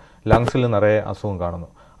എടുക്കുമ്പോൾ ലങ്സിൽ നിറയെ അസുഖം കാണുന്നു.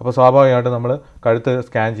 അപ്പോൾ സ്വാഭാവികമായിട്ട് നമ്മൾ കഴുത്ത്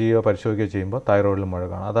സ്കാൻ ചെയ്യുകയോ പരിശോധിക്കുകയോ ചെയ്യുമ്പോൾ തൈറോയിഡിൽ മുഴ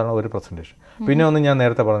കാണും. അതാണ് ഒരു പ്രസൻറ്റേഷൻ. പിന്നെ ഒന്ന് ഞാൻ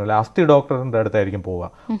നേരത്തെ പറഞ്ഞില്ല, അസ്ഥി ഡോക്ടറിൻ്റെ അടുത്തായിരിക്കും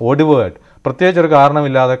പോവുക ഒടിവായിട്ട്. പ്രത്യേകിച്ച് ഒരു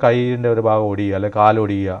കാരണമില്ലാതെ കൈയിൻ്റെ ഒരു ഭാഗം ഒടിയുക അല്ലെങ്കിൽ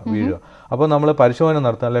കാലൊടിയുക വീഴുക. അപ്പോൾ നമ്മൾ പരിശോധന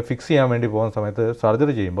നടത്തുക അല്ലെങ്കിൽ ഫിക്സ് ചെയ്യാൻ വേണ്ടി പോകുന്ന സമയത്ത്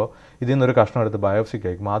സർജറി ചെയ്യുമ്പോൾ ഇതിൽ നിന്നൊരു കഷ്ണം എടുത്ത് ബയോപ്സിക്ക്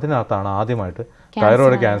അയക്കും. അതിനകത്താണ് ആദ്യമായിട്ട്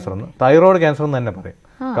തൈറോയ്ഡ് ക്യാൻസർ എന്ന് തന്നെ പറയും.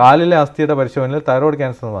 കാലിലെ അസ്ഥിയുടെ പരിശോധനയിൽ തൈറോയ്ഡ്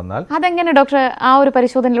ക്യാൻസർ വന്നാൽ അതെങ്ങനെ ഡോക്ടർ ആ ഒരു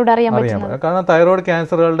പരിശോധനയിലൂടെ അറിയാൻ പറ്റും? കാരണം തൈറോയ്ഡ്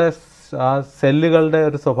ക്യാൻസറുകളുടെ ആ സെല്ലുകളുടെ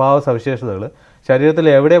ഒരു സ്വഭാവ സവിശേഷതകൾ ശരീരത്തിൽ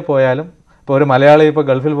എവിടെ പോയാലും, ഇപ്പോൾ ഒരു മലയാളി ഇപ്പോൾ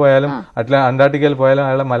ഗൾഫിൽ പോയാലും അന്റാർട്ടിക്കയിൽ പോയാലും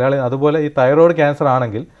അയാളെ മലയാളി, അതുപോലെ ഈ തൈറോയ്ഡ് ക്യാൻസർ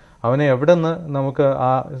ആണെങ്കിൽ അവനെ എവിടെ നിന്ന് നമുക്ക്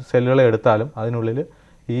ആ സെല്ലുകളെ എടുത്താലും അതിനുള്ളിൽ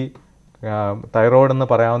ഈ തൈറോയ്ഡ് എന്ന്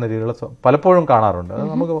പറയാവുന്ന രീതികൾ പലപ്പോഴും കാണാറുണ്ട്. അത്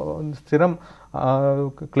നമുക്ക് സ്ഥിരം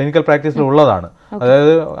ക്ലിനിക്കൽ പ്രാക്ടീസിൽ ഉള്ളതാണ്.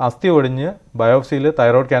 അതായത് അസ്ഥി ഒടിഞ്ഞ് ബയോപ്സിയിൽ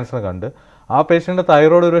തൈറോയ്ഡ് ക്യാൻസർ കണ്ട് ആ പേഷ്യൻ്റ്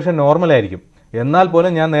തൈറോയ്ഡ് ഒരുപക്ഷെ നോർമലായിരിക്കും, എന്നാൽ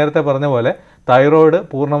പോലും ഞാൻ നേരത്തെ പറഞ്ഞ പോലെ തൈറോയ്ഡ്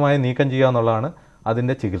പൂർണ്ണമായി നീക്കം ചെയ്യുക എന്നുള്ളതാണ്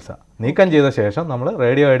അതിൻ്റെ ചികിത്സ. നീക്കം ചെയ്ത ശേഷം നമ്മൾ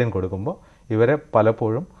റേഡിയോ അയോഡിൻ കൊടുക്കുമ്പോൾ ഇവരെ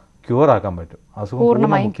പലപ്പോഴും ക്യൂർ ആക്കാൻ പറ്റും, അസുഖം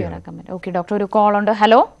പൂർണ്ണമായും ക്യൂർ ആക്കാൻ പറ്റും. ഓക്കെ ഡോക്ടർ, ഒരു കോൾ ഉണ്ട്.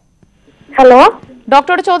 ഹലോ ഹലോ,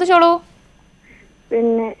 ഡോക്ടറോട് ചോദിച്ചോളൂ.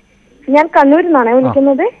 പിന്നെ ഞാൻ കണ്ണൂരിൽ നിന്നാണ്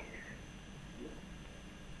വിളിക്കുന്നത്.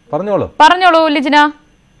 പറഞ്ഞോളൂ ലിജിന.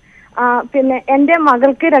 പിന്നെ എന്റെ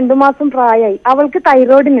മകൾക്ക് 2 മാസം പ്രായമായി. അവൾക്ക്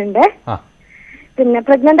തൈറോയിഡിനുണ്ട്. പിന്നെ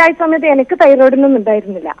പ്രഗ്നന്റ് ആയ സമയത്ത് എനിക്ക് തൈറോയിഡിനൊന്നും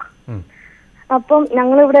ഉണ്ടായിരുന്നില്ല. അപ്പം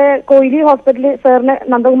ഞങ്ങളിവിടെ കോയിലി ഹോസ്പിറ്റലിൽ സാറിനെ,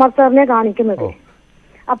 നന്ദകുമാർ സാറിനെ കാണിക്കുന്നത്.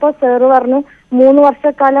 അപ്പൊ സാറ് പറഞ്ഞു 3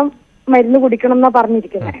 വർഷക്കാലം മരുന്ന് കുടിക്കണം എന്നാ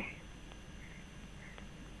പറഞ്ഞിരിക്കുന്നത്.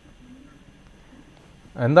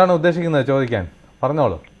 എന്താണ് ഉദ്ദേശിക്കുന്നത് ചോദിക്കാൻ?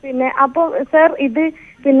 പറഞ്ഞോളൂ. പിന്നെ അപ്പൊ സാർ ഇത്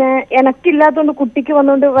പിന്നെ എനക്കില്ലാത്തോണ്ട് കുട്ടിക്ക്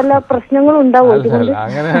വന്നോണ്ട് വല്ല പ്രശ്നങ്ങളും ഉണ്ടാവും?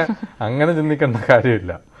 അങ്ങനെ ചിന്തിക്കേണ്ട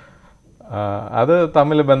കാര്യമില്ല. അത്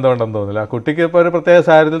തമ്മിൽ ബന്ധമുണ്ടെന്ന് തോന്നില്ല. കുട്ടിക്ക് ഇപ്പോൾ ഒരു പ്രത്യേക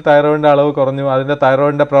സാഹചര്യത്തിൽ തൈറോയിഡിൻ്റെ അളവ് കുറഞ്ഞു, അതിൻ്റെ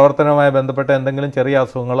തൈറോയിഡിൻ്റെ പ്രവർത്തനവുമായി ബന്ധപ്പെട്ട എന്തെങ്കിലും ചെറിയ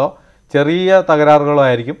അസുഖങ്ങളോ ചെറിയ തകരാറുകളോ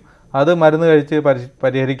ആയിരിക്കും. അത് മരുന്ന് കഴിച്ച്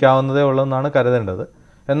പരിഹരിക്കാവുന്നതേ ഉള്ളൂ എന്നാണ് കരുതേണ്ടത്.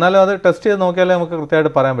 എന്നാലും അത് ടെസ്റ്റ് ചെയ്ത് നോക്കിയാലേ നമുക്ക്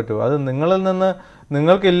കൃത്യമായിട്ട് പറയാൻ പറ്റൂ. അത് നിങ്ങളിൽ നിന്ന്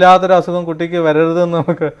നിങ്ങൾക്കില്ലാത്തൊരു അസുഖം കുട്ടിക്ക് വരരുതെന്ന്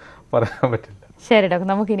നമുക്ക് പറയാൻ പറ്റില്ല. ശരി ഡോക്ടർ,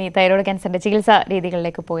 നമുക്കിനി തൈറോയ്ഡ് ക്യാൻസറിന്റെ ചികിത്സാ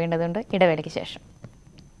രീതികളിലേക്ക് പോകേണ്ടതുണ്ട്. ഇടവേളയ്ക്ക് ശേഷം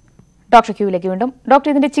ഡോക്ടർ ക്യൂവിലേക്ക് വീണ്ടും. ഡോക്ടർ,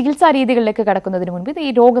 ഇതിന്റെ ചികിത്സാ രീതികളിലേക്ക് കടക്കുന്നതിന് മുൻപ് ഈ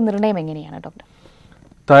രോഗനിർണയം എങ്ങനെയാണ് ഡോക്ടർ?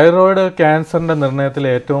 തൈറോയ്ഡ് ക്യാൻസറിന്റെ നിർണയത്തിൽ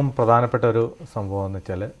ഏറ്റവും പ്രധാനപ്പെട്ട ഒരു സംഭവം എന്ന്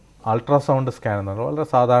വെച്ചാൽ അൾട്രാസൗണ്ട് സ്കാൻ എന്ന് പറഞ്ഞാൽ വളരെ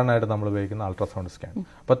സാധാരണയായിട്ട് നമ്മൾ ഉപയോഗിക്കുന്ന അൾട്രാസൗണ്ട് സ്കാൻ.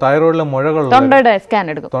 അപ്പോൾ തൈറോയിഡിലെ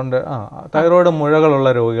തൈറോയിഡ് മുഴകളുള്ള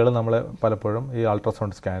രോഗികൾ നമ്മൾ പലപ്പോഴും ഈ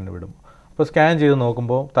അൾട്രാസൗണ്ട് സ്കാനിന് വിടും. അപ്പോൾ സ്കാൻ ചെയ്ത്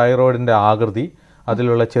നോക്കുമ്പോൾ തൈറോയിഡിൻ്റെ ആകൃതി,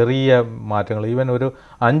 അതിലുള്ള ചെറിയ മാറ്റങ്ങൾ, ഈവൻ ഒരു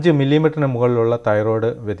 5 മില്ലിമീറ്ററിന് മുകളിലുള്ള തൈറോയ്ഡ്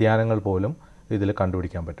വ്യതിയാനങ്ങൾ പോലും ഇതിൽ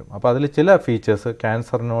കണ്ടുപിടിക്കാൻ പറ്റും. അപ്പോൾ അതിൽ ചില ഫീച്ചേഴ്സ്,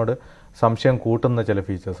 ക്യാൻസറിനോട് സംശയം കൂട്ടുന്ന ചില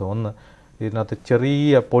ഫീച്ചേഴ്സ്, ഒന്ന് ഇതിനകത്ത്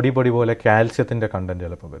ചെറിയ പൊടി പോലെ കാൽസ്യത്തിന്റെ കണ്ടന്റ്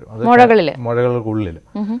ചിലപ്പോൾ വരും. അത് മുഴകൾക്കുള്ളിൽ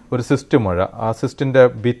ഒരു സിസ്റ്റ് മുഴ, ആ സിസ്റ്റിന്റെ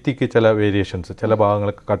ഭിത്തിക്ക് ചില വേരിയേഷൻസ്, ചില ഭാഗങ്ങൾ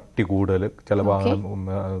കട്ടി കൂടുതൽ, ചില ഭാഗങ്ങൾ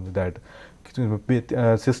ഇതായിട്ട്,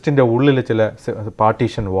 സിസ്റ്റിന്റെ ഉള്ളിൽ ചില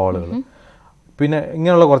പാർട്ടീഷൻ വാളുകൾ, പിന്നെ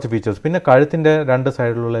ഇങ്ങനെയുള്ള കുറച്ച് ഫീച്ചേഴ്സ്. പിന്നെ കഴുത്തിൻ്റെ 2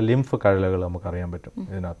 സൈഡിലുള്ള ലിംഫ് കഴലുകൾ നമുക്കറിയാൻ പറ്റും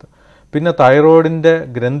ഇതിനകത്ത്. പിന്നെ തൈറോയിഡിൻ്റെ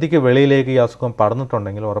ഗ്രന്ഥിക്ക് വെളിയിലേക്ക് ഈ അസുഖം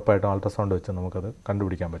പടർന്നിട്ടുണ്ടെങ്കിൽ ഉറപ്പായിട്ടും അൾട്രാസൗണ്ട് വെച്ച് നമുക്കത്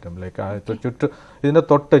കണ്ടുപിടിക്കാൻ പറ്റും. ലൈക്ക് ചുറ്റും ഇതിൻ്റെ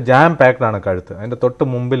തൊട്ട് ജാം പാക്ഡാണ് കഴുത്ത്. അതിൻ്റെ തൊട്ട്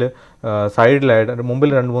മുമ്പിൽ സൈഡിലായിട്ട് മുമ്പിൽ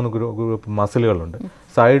 2-3 ഗ്രൂപ്പ് മസിലുകളുണ്ട്.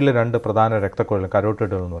 സൈഡിൽ 2 പ്രധാന രക്തക്കുഴൽ,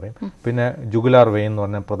 കരോട്ടിഡുകൾ എന്ന് പറയും. പിന്നെ ജുഗുലാർ വെയിൻ എന്ന്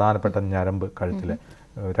പറഞ്ഞാൽ പ്രധാനപ്പെട്ട ഞരമ്പ്, കഴുത്തിലെ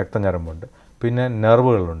രക്തഞരമ്പുണ്ട്. പിന്നെ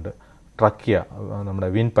നെർവുകളുണ്ട്, ട്രക്കിയ, നമ്മുടെ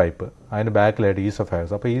വിൻ പൈപ്പ്, അതിന് ബാക്കിലായിട്ട്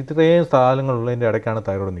ഈസോഫാഗസ്. അപ്പോൾ ഇത്രയും സ്ഥലങ്ങളുള്ളതിൻ്റെ ഇടയ്ക്കാണ്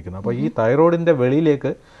തൈറോയ്ഡ് നിൽക്കുന്നത്. അപ്പോൾ ഈ തൈറോയിഡിൻ്റെ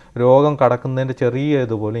വെളിയിലേക്ക് രോഗം കടക്കുന്നതിൻ്റെ ചെറിയ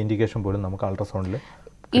ഇതുപോലെ ഇൻഡിക്കേഷൻ പോലും നമുക്ക് അൾട്രാസൗണ്ടിൽ,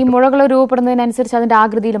 ഈ മുഴകൾ രൂപപ്പെടുന്നതിനനുസരിച്ച് അതിന്റെ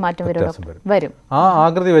ആകൃതിയിൽ മാറ്റം വരും. ആ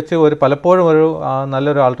ആകൃതി വെച്ച് പലപ്പോഴും ഒരു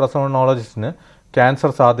നല്ലൊരു അൾട്രാസൗണ്ടോളജിസ്റ്റിന്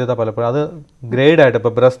ക്യാൻസർ സാധ്യത പലപ്പോഴും അത് ഗ്രേഡായിട്ട്,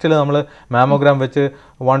 ഇപ്പോൾ ബ്രസ്റ്റിൽ നമ്മൾ മാമോഗ്രാം വെച്ച്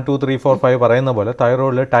 1, 2, 3, 4, 5 പറയുന്ന പോലെ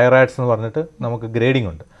തൈറോയിഡിൽ ടൈറോയിഡ്സ് എന്ന് പറഞ്ഞിട്ട് നമുക്ക് ഗ്രേഡിംഗ്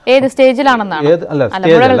ഉണ്ട്. ഏത് സ്റ്റേജിലാണെന്നാണ്?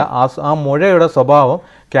 സ്റ്റേജല്ല, ആ മുഴയുടെ സ്വഭാവം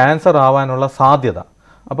ക്യാൻസർ ആവാനുള്ള സാധ്യത.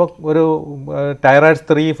 അപ്പോൾ ഒരു ടൈറോയിഡ്സ്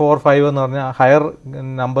 3, 4, 5 എന്ന് പറഞ്ഞാൽ ഹയർ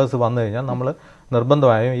നമ്പേഴ്സ് വന്നു കഴിഞ്ഞാൽ നമ്മൾ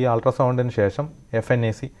നിർബന്ധമായും ഈ അൾട്രാസൗണ്ടിന് ശേഷം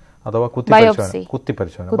FNAC അഥവാ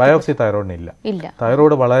കുത്തിപ്പരിശോധന. ബയോപ്സി തൈറോയിഡിന് ഇല്ല.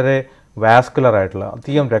 തൈറോയിഡ് വളരെ വാസ്കുലർ ആയിട്ടുള്ള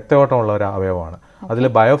അധികം രക്തയോട്ടമുള്ള ഒരു അവയവമാണ്. അതിൽ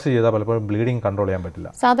ബയോപ്സി ചെയ്താൽ പലപ്പോഴും ബ്ലീഡിങ് കൺട്രോൾ ചെയ്യാൻ പറ്റില്ല.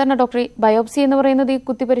 സാധാരണ ഡോക്ടർ, ബയോപ്സി എന്ന് പറയുന്നത് ഈ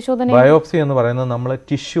കുത്തിപ്പരിശോധന, ബയോപ്സി എന്ന് പറയുന്നത് നമ്മൾ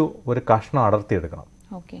ടിഷ്യൂ ഒരു കഷ്ണം അടർത്തിയെടുക്കണം.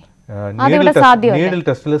 നീഡിൽ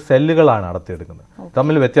ടെസ്റ്റിൽ സെല്ലുകളാണ് അടർത്തിയെടുക്കുന്നത്,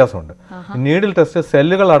 തമ്മിൽ വ്യത്യാസമുണ്ട്. നീഡിൽ ടെസ്റ്റ്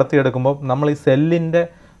സെല്ലുകൾ അടർത്തിയെടുക്കുമ്പോൾ നമ്മൾ ഈ സെല്ലിന്റെ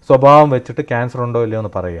സ്വഭാവം വെച്ചിട്ട് ക്യാൻസർ ഉണ്ടോ ഇല്ലയോ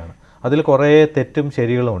എന്ന് പറയുകയാണ്. അതിൽ കുറേ തെറ്റും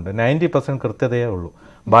ശരികളും ഉണ്ട്. 90% കൃത്യതയേ ഉള്ളൂ.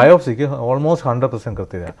 ബയോപ്സിക്ക് ഓൾമോസ്റ്റ് 100%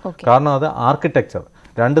 കൃത്യതയാണ്. കാരണം അത് ആർക്കിടെക്ചർ,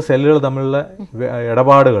 2 സെല്ലുകൾ തമ്മിലുള്ള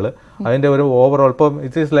ഇടപാടുകൾ, അതിൻ്റെ ഒരു ഓവറോൾ, ഇപ്പം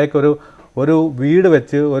ഇറ്റ് ഈസ് ലൈക്ക് ഒരു വീട്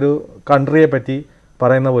വെച്ച് ഒരു കൺട്രിയെ പറ്റി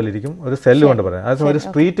പറയുന്ന പോലെ ഇരിക്കും ഒരു സെല്ല് കൊണ്ട് പറയാം. അതായത് ഒരു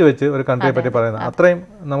സ്ട്രീറ്റ് വെച്ച് ഒരു കൺട്രിയെ പറ്റി പറയുന്നത് അത്രയും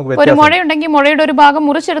നമുക്ക് പരിശോധനയാണ്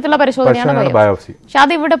ബയോപ്സി.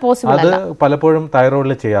 അത് പലപ്പോഴും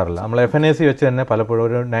തൈറോയിഡിൽ ചെയ്യാറില്ല. നമ്മൾ FNAC വെച്ച് തന്നെ പലപ്പോഴും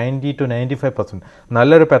ഒരു 90 to 95%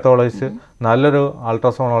 നല്ലൊരു പെത്തോളജിസ്റ്റ്, നല്ലൊരു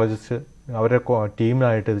അൾട്രാസോണോളജിസ്റ്റ് അവരെ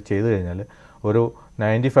ടീമിനായിട്ട് ഇത് ചെയ്തു കഴിഞ്ഞാൽ ഒരു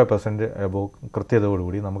 95% എബോവ്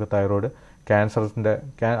കൃത്യതയോടുകൂടി നമുക്ക് തൈറോയിഡ് ക്യാൻസറിൻ്റെ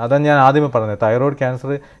അതാണ് ഞാൻ ആദ്യമേ പറഞ്ഞത്. തൈറോയ്ഡ്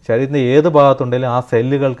ക്യാൻസർ ശരീരത്തിൻ്റെ ഏത് ഭാഗത്തുണ്ടെങ്കിലും ആ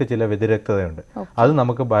സെല്ലുകൾക്ക് ചില വ്യതിരക്തതയുണ്ട്. അത്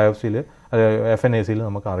നമുക്ക് ബയോപ്സിയിൽ FNAC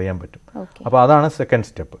നമുക്ക് അറിയാൻ പറ്റും. അപ്പോൾ അതാണ് സെക്കൻഡ്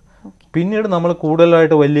സ്റ്റെപ്പ്. പിന്നീട് നമ്മൾ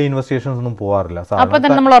കൂടുതലായിട്ട് വലിയ ഇൻവെസ്റ്റിഗേഷൻസ് ഒന്നും പോകാറില്ല.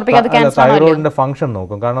 തൈറോയിഡിന്റെ ഫംഗ്ഷൻ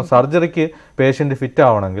നോക്കും. കാരണം സർജറിക്ക് പേഷ്യന്റ് ഫിറ്റ്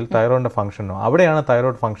ആവണമെങ്കിൽ തൈറോയിഡിന്റെ ഫംഗ്ഷൻ അവിടെയാണ്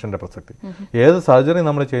തൈറോയിഡ് ഫംഗ്ഷന്റെ പ്രസക്തി. ഏത് സർജറി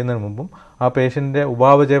നമ്മൾ ചെയ്യുന്നതിന് മുമ്പും ആ പേഷ്യന്റിന്റെ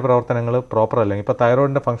ഉപാപചയ പ്രവർത്തനങ്ങൾ പ്രോപ്പർ അല്ലെങ്കിൽ ഇപ്പോൾ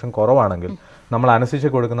തൈറോയിഡിന്റെ ഫംഗ്ഷൻ കുറവാണെങ്കിൽ നമ്മൾ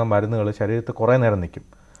അനസ്തീഷ്യ കൊടുക്കുന്ന മരുന്നുകൾ ശരീരത്തിൽ കുറേ നേരം നിൽക്കും,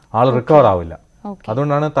 ആൾ റിക്കവർ ആവില്ല.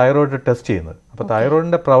 അതുകൊണ്ടാണ് തൈറോയിഡ് ടെസ്റ്റ് ചെയ്യുന്നത്. അപ്പോൾ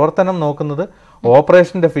തൈറോയിഡിന്റെ പ്രവർത്തനം നോക്കുന്നത്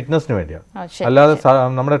ഓപ്പറേഷന്റെ ഫിറ്റ്നസിന് വേണ്ടിയാണ്, അല്ലാതെ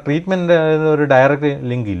നമ്മുടെ ട്രീറ്റ്മെന്റ് ഒരു ഡയറക്റ്റ്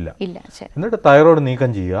ലിങ്ക് ഇല്ല. എന്നിട്ട് തൈറോയിഡ് നീക്കം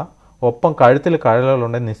ചെയ്യുക. ഒപ്പം കഴുത്തിൽ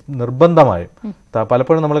കഴലുകളുണ്ടെങ്കിൽ നിർബന്ധമായും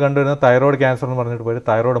പലപ്പോഴും നമ്മൾ കണ്ടുവരുന്നത് തൈറോയിഡ് ക്യാൻസർ എന്ന് പറഞ്ഞിട്ട് പോയി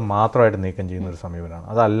തൈറോയിഡ് മാത്രമായിട്ട് നീക്കം ചെയ്യുന്ന ഒരു സമീപനമാണ്.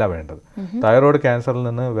 അതല്ല വേണ്ടത്. തൈറോയിഡ് ക്യാൻസറിൽ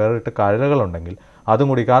നിന്ന് വേറിട്ട് കഴലുകളുണ്ടെങ്കിൽ അതും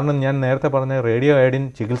കൂടി. കാരണം ഞാൻ നേരത്തെ പറഞ്ഞ റേഡിയോ അയഡിൻ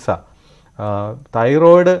ചികിത്സ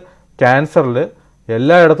തൈറോയിഡ് ക്യാൻസറിൽ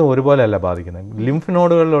എല്ലായിടത്തും ഒരുപോലെ അല്ല ബാധിക്കുന്നത്. ലിംഫ്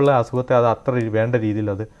നോഡുകളിലുള്ള അസുഖത്തെ അത് അത്ര വേണ്ട രീതിയിൽ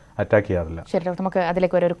അത് അറ്റാക്ക് ചെയ്യാറില്ല. ശരി ഡോക്ടർ, നമുക്ക്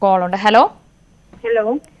അതിലേക്ക് ഒരു കോൾ ഉണ്ട്. ഹലോ ഹലോ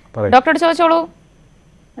ഡോക്ടറോട് ചോദിച്ചോളൂ.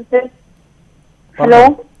 ഹലോ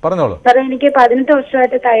പറഞ്ഞോളൂ. സാർ, എനിക്ക് 18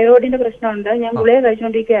 വർഷമായിട്ട് തൈറോയിഡിന്റെ പ്രശ്നമുണ്ട്. ഞാൻ ഗുളിക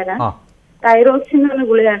കഴിച്ചുകൊണ്ടിരിക്കുകയാണ്. തൈറോക്സിൻ എന്ന് പറഞ്ഞ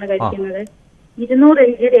ഗുളികയാണ് കഴിക്കുന്നത്. 200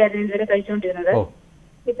 mg ആയിരുന്നു ഇതുവരെ കഴിച്ചുകൊണ്ടിരുന്നത്.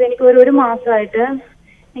 ഇപ്പൊ എനിക്ക് ഒരു മാസമായിട്ട്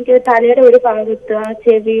എനിക്ക് തലയുടെ ഒരു ഭാഗത്ത് ആ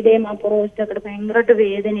ചെവിയുടെയും അപ്പുറം ഒക്കെ ഭയങ്കരമായിട്ട്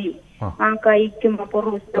വേദനയും ആ കൈക്കും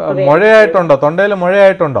അപ്പുറം. മുഴയായിട്ടുണ്ടോ? തൊണ്ടയിൽ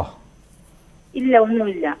മുഴയായിട്ടുണ്ടോ? ഇല്ല,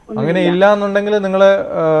 ഒന്നുമില്ല. അങ്ങനെ ഇല്ല എന്നുണ്ടെങ്കിൽ നിങ്ങൾ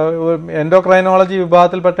എൻഡോക്രൈനോളജി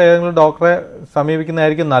വിഭാഗത്തിൽപ്പെട്ട ഏതെങ്കിലും ഡോക്ടറെ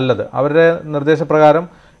സമീപിക്കുന്നതായിരിക്കും നല്ലത്. അവരുടെ നിർദ്ദേശപ്രകാരം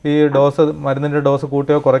ഈ ഡോസ് മരുന്നിന്റെ ഡോസ്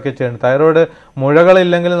കൂട്ടുകയോ കുറയ്ക്കുകയോ ചെയ്യണം. തൈറോയിഡ്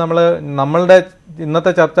മുഴകളില്ലെങ്കിൽ നമ്മളുടെ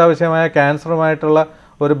ഇന്നത്തെ ചർച്ചാ വിഷയമായ ക്യാൻസറുമായിട്ടുള്ള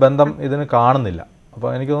ഒരു ബന്ധം ഇതിന് കാണുന്നില്ല. അപ്പോൾ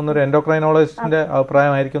എനിക്ക് തോന്നുന്നു ഒരു എൻഡോക്രൈനോളജിസ്റ്റിന്റെ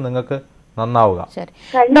അഭിപ്രായമായിരിക്കും നിങ്ങൾക്ക് നന്നാവുക.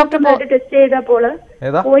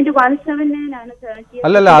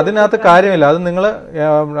 അല്ലല്ല, അതിനകത്ത് കാര്യമില്ല. അത് നിങ്ങൾ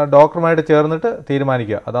ഡോക്ടറുമായിട്ട് ചേർന്നിട്ട്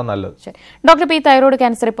തീരുമാനിക്കുക, അതാ നല്ലത്. ഡോക്ടർ, ഇപ്പോൾ ഈ തൈറോയ്ഡ്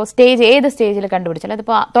ക്യാൻസർ ഇപ്പോൾ ഏത് സ്റ്റേജിൽ കണ്ടുപിടിച്ചാലും,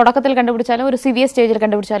 അതിപ്പോൾ തുടക്കത്തിൽ കണ്ടുപിടിച്ചാലും ഒരു സിവിയർ സ്റ്റേജിൽ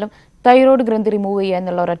കണ്ടുപിടിച്ചാലും തൈറോയ്ഡ് ഗ്രന്ഥി റിമൂവ് ചെയ്യുക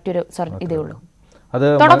എന്നുള്ള ഒരൊറ്റൊരു ഇതേ ഉള്ളൂ. അത്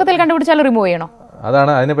തുടക്കത്തിൽ കണ്ടുപിടിച്ചാലും റിമൂവ് ചെയ്യണോ?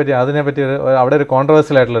 അതാണ് അതിനെപ്പറ്റി അവിടെ ഒരു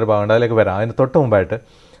കോൺട്രവേഴ്സ്യൽ ആയിട്ടുള്ള ഒരു ഭാഗമുണ്ട്, അതിലേക്ക് വരാം. അതിന് തൊട്ട് മുമ്പായിട്ട്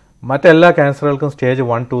മറ്റെല്ലാ ക്യാൻസറുകൾക്കും സ്റ്റേജ്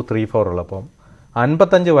 1, 2, 3, 4 ഉള്ളപ്പം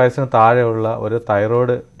 55 വയസ്സിന് താഴെയുള്ള ഒരു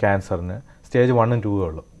തൈറോയ്ഡ് ക്യാൻസറിന് സ്റ്റേജ് 1 ഉം 2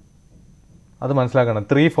 ഉള്ളൂ. അത് മനസ്സിലാക്കണം.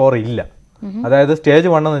 3, 4 ഇല്ല. അതായത് സ്റ്റേജ്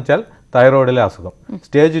 1 എന്ന് വെച്ചാൽ തൈറോയിഡിലെ അസുഖം,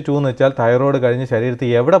 സ്റ്റേജ് 2 എന്ന് വെച്ചാൽ തൈറോയ്ഡ് കഴിഞ്ഞ്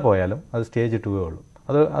ശരീരത്തിൽ എവിടെ പോയാലും അത് സ്റ്റേജ് 2 ഉള്ളൂ.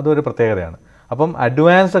 അതൊരു പ്രത്യേകതയാണ്. അപ്പം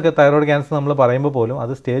അഡ്വാൻസ് ഒക്കെ തൈറോയ്ഡ് ക്യാൻസർ നമ്മൾ പറയുമ്പോൾ പോലും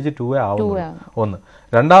അത് സ്റ്റേജ് 2 ആവുന്നു. ഒന്ന്.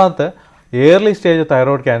 രണ്ടാമത്തെ, ഏർലി സ്റ്റേജ്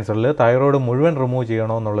തൈറോയ്ഡ് ക്യാൻസറിൽ തൈറോയ്ഡ് മുഴുവൻ റിമൂവ്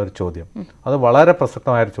ചെയ്യണോ എന്നുള്ളൊരു ചോദ്യം, അത് വളരെ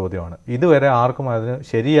പ്രസക്തമായൊരു ചോദ്യമാണ്. ഇതുവരെ ആർക്കും അതിന്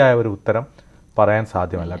ശരിയായ ഒരു ഉത്തരം പറയാൻ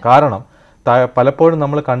സാധ്യമല്ല. കാരണം പലപ്പോഴും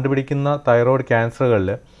നമ്മൾ കണ്ടുപിടിക്കുന്ന തൈറോയ്ഡ് ക്യാൻസറുകളിൽ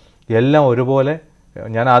എല്ലാം ഒരുപോലെ,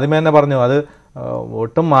 ഞാൻ ആദ്യമേ തന്നെ പറഞ്ഞു, അത്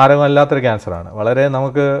ഒട്ടും മാരകമല്ലാത്തൊരു ക്യാൻസറാണ്. വളരെ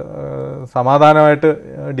നമുക്ക് സമാധാനമായിട്ട്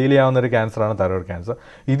ഡീൽ ചെയ്യാവുന്നൊരു ക്യാൻസറാണ് തൈറോയ്ഡ് ക്യാൻസർ.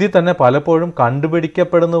 ഇതിൽ തന്നെ പലപ്പോഴും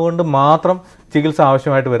കണ്ടുപിടിക്കപ്പെടുന്നതുകൊണ്ട് മാത്രം ചികിത്സ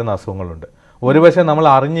ആവശ്യമായിട്ട് വരുന്ന അസുഖങ്ങളുണ്ട്. ഒരുപക്ഷെ നമ്മൾ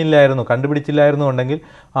അറിഞ്ഞില്ലായിരുന്നു, കണ്ടുപിടിച്ചില്ലായിരുന്നു ഉണ്ടെങ്കിൽ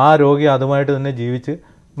ആ രോഗി അതുമായിട്ട് തന്നെ ജീവിച്ച്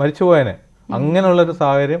മരിച്ചുപോയനെ. അങ്ങനെയുള്ളൊരു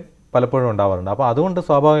സാഹചര്യം പലപ്പോഴും ഉണ്ടാവാറുണ്ട്. അപ്പോൾ അതുകൊണ്ട്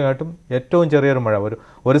സ്വാഭാവികമായിട്ടും ഏറ്റവും ചെറിയൊരു മുഴ,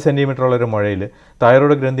 ഒരു സെൻറ്റിമീറ്ററുള്ളൊരു മുഴയിൽ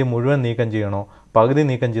തൈറോയ്ഡ് ഗ്രന്ഥി മുഴുവൻ നീക്കം ചെയ്യണോ, പകുതി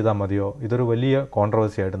നീക്കം ചെയ്താൽ മതിയോ, ഇതൊരു വലിയ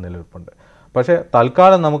കോൺട്രവേഴ്സി ആയിട്ട് നിലനിൽപ്പുണ്ട്. പക്ഷേ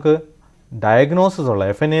തൽക്കാലം നമുക്ക് ഡയഗ്നോസിസ് ഉള്ള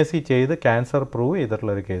FNAC ചെയ്ത് ക്യാൻസർ പ്രൂവ്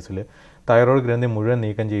ചെയ്തിട്ടുള്ളൊരു കേസിൽ തൈറോയ്ഡ് ഗ്രന്ഥി മുഴുവൻ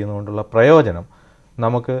നീക്കം ചെയ്യുന്നതുകൊണ്ടുള്ള പ്രയോജനം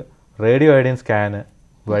നമുക്ക് റേഡിയോ അയഡിൻ സ്കാന്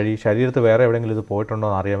വഴി ശരീരത്തിൽ വേറെ എവിടെയെങ്കിലും ഇത് പോയിട്ടുണ്ടോ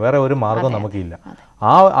എന്ന് അറിയാം. വേറെ ഒരു മാർഗം നമുക്കില്ല.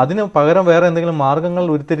 അതിന് പകരം വേറെ എന്തെങ്കിലും മാർഗങ്ങൾ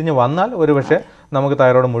ഉരുത്തിരിഞ്ഞ് വന്നാൽ ഒരുപക്ഷെ നമുക്ക്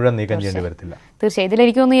തൈറോയ്ഡ് മുഴുവൻ നീക്കം ചെയ്യേണ്ടി വരത്തില്ല. തീർച്ചയായും ഇതിൽ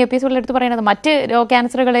എനിക്ക് തോന്നുന്നു ഈ എപ്പിസോഡിൽ എടുത്ത് പറയുന്നത് മറ്റ്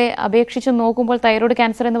ക്യാൻസറുകളെ അപേക്ഷിച്ച് നോക്കുമ്പോൾ തൈറോയ്ഡ്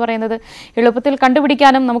ക്യാൻസർ എന്ന് പറയുന്നത് എളുപ്പത്തിൽ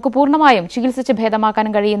കണ്ടുപിടിക്കാനും നമുക്ക് പൂർണ്ണമായും ചികിത്സിച്ച്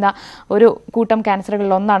ഭേദമാക്കാനും കഴിയുന്ന ഒരു കൂട്ടം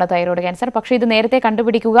ക്യാൻസറുകളിൽ ഒന്നാണ് തൈറോയ്ഡ് ക്യാൻസർ. പക്ഷേ ഇത് നേരത്തെ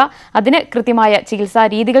കണ്ടുപിടിക്കുക, അതിന് കൃത്യമായ ചികിത്സാ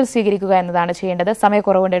രീതികൾ സ്വീകരിക്കുക എന്നതാണ് ചെയ്യേണ്ടത്.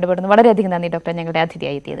 സമയക്കുറവുകൊണ്ട് ഇടപെടുന്നു. വളരെയധികം നന്ദി ഡോക്ടർ, ഞങ്ങളുടെ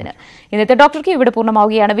അതിഥിയായി എത്തിയതിന്. ഇന്നത്തെ ഡോക്ടർക്ക് ഇവിടെ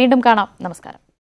പൂർണ്ണമാവുകയാണ്. വീണ്ടും കാണാം. നമസ്കാരം.